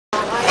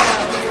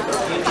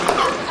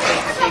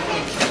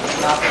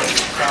We'll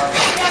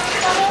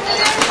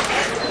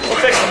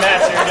fix the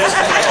mats here in just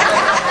a minute.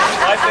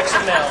 Why fix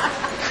them now?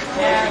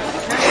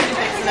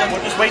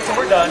 We'll just wait till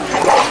we're done.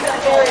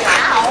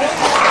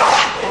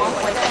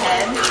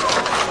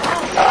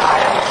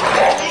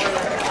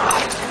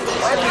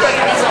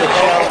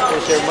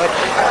 Is there much?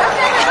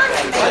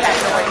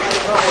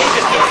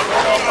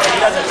 He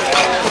doesn't.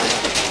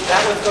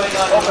 That was going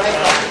on right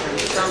now.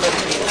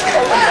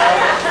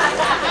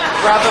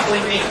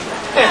 Probably me.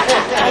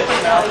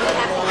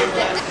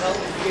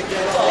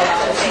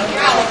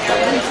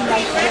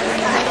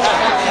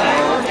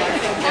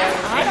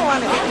 I don't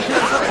want to.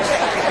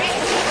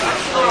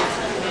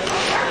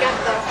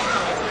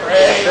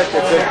 That's such a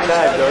good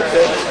time, don't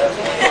it?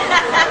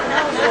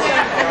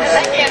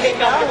 That can't be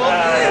comfortable.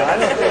 I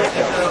don't think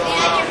so.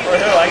 For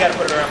who? I got to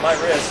put it around my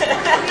wrist.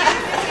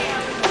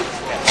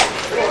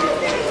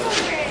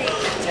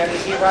 Now,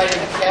 does he ride in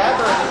the cab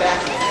or in the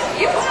back?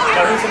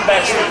 No, he's in the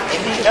back seat,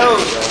 and he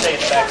knows to stay in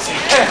the back seat.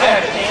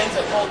 I have hands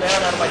that pull down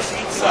out of my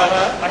seat, so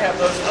I have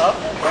those up,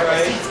 my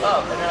seat's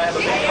up, and then I have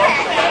a big bump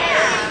in the back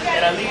there,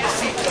 and I leave the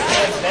seat with the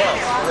hands down.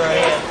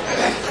 And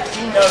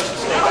he knows to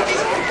stay back.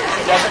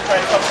 He doesn't try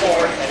to come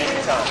forward at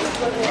any time.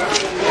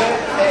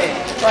 Hey.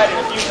 He tried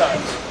it a few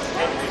times,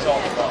 and it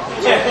resolved the problem.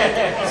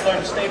 He's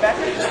learned to stay back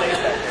there, he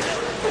stays back there.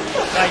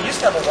 Now, I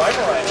used to have a rider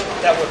rider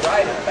that would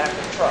ride in the back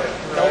of the truck.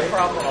 No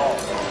problem at all.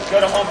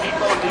 Go to Home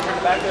Depot, leave her in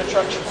the back of the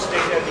truck, she would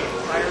stay there the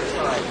entire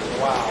time.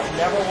 Wow.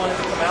 Never wanted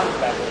to come out of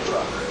the back of the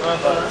truck.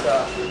 But,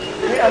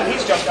 yeah,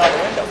 he's jumped out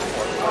the window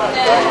before.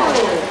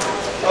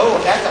 Oh,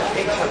 that's a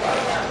big jump.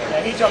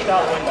 Yeah, he jumped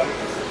out the window.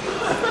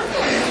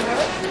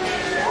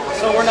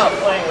 So we're not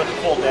playing with the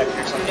full deck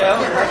here sometimes. No.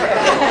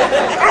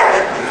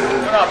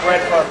 We're not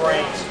bred for our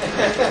brains.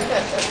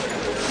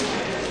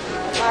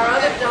 Our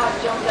other dog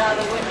jumped out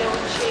of the window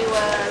when she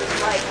was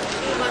like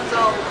 2 months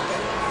old.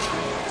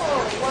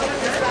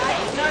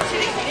 No,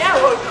 yeah,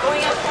 we're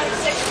going up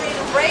 26th Street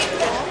and break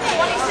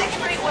 26th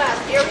Street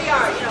West. Here we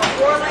are,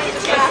 4 lanes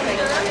of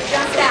traffic.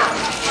 Jumped out.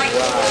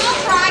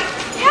 Right?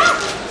 Yeah.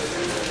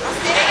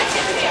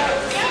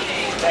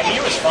 Yeah, he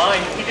was fine.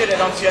 He did it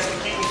on Siesta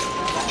Key.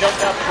 Jumped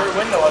out the rear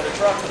window of the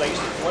truck because I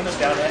used to put the windows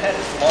down and I had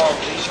his long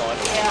leash on.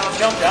 Yeah. He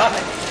jumped out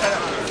and kind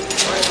of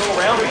go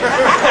around me.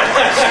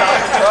 Stop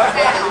the truck,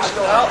 let the leash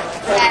go out,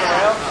 hold it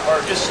around, or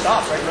just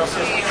stop right now.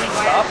 Siesta Key,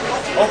 stop,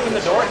 open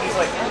the door, and he's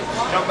like,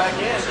 jump back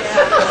in.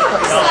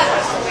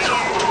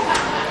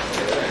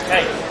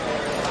 Hey,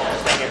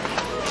 stay here.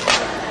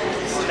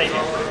 Stay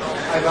here.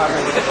 I've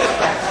already got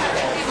that.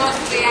 He goes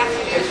to the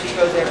afternoon. She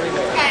goes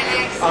everywhere.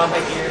 Okay, next. On my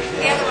gears.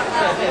 The other one.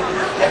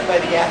 Get by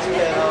the gas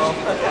pedal.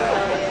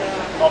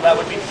 Oh, that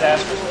would be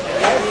disastrous.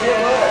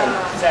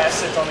 His ass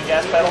sits on the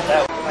gas pedal,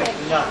 that would Like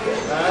nothing.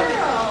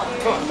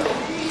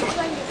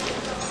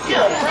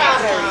 Good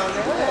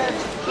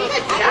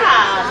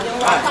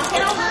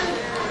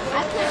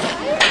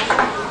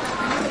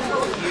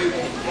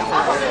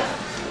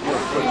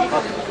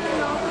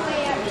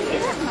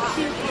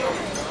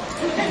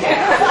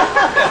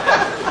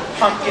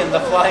Pumpkin, the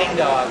flying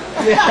dog.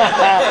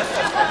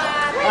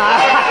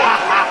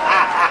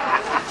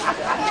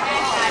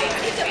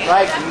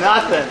 Like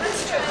nothing.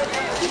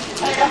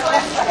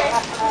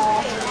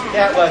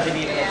 That wasn't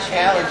even a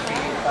challenge for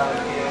you,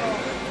 Pumpkin.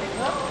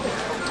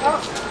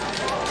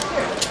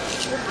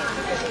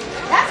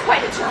 That's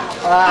quite a jump.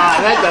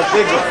 That's a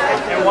big one.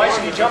 And why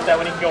should he jump that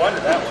when he can go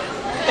under that one?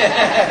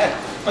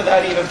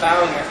 Without even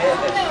bowing your head.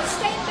 No,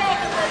 stay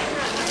back and let him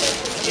run.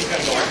 He's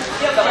going to go under.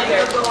 He'll go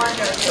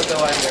under. He'll go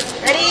under.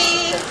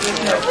 Ready?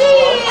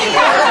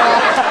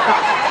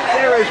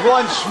 There is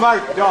one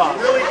smart dog.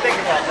 Really think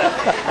about that.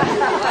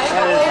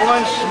 That is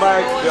one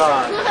smart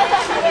dog.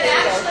 But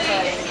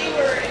actually, if you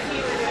were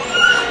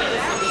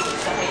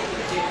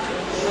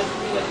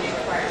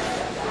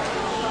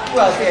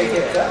Well, there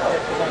you go.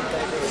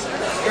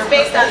 you're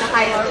based on the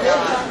height of the dog.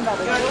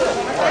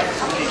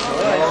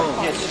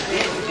 Yes, he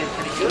did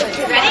pretty good.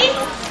 Ready?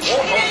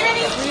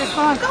 Ready?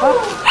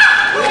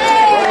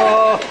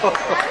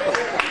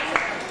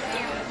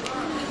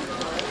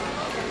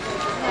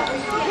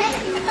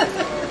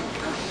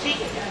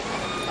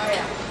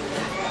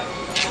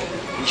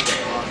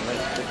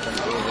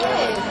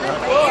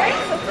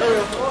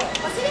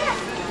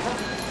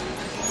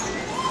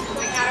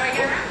 How do I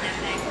get around that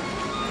thing?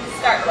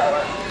 Start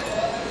lower.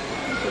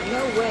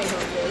 No way,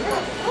 Jose.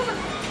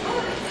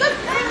 Good.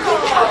 And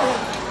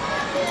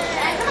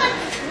come on.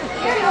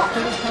 Here you go.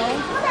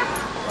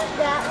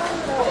 That one,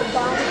 the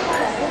bottom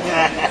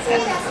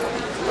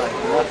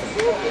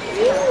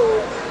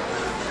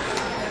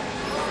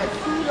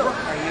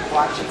Are you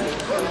watching me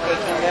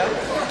taking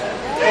notes?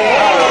 All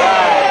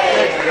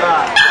right, good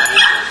job.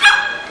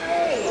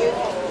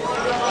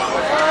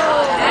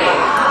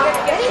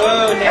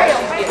 Oh,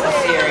 next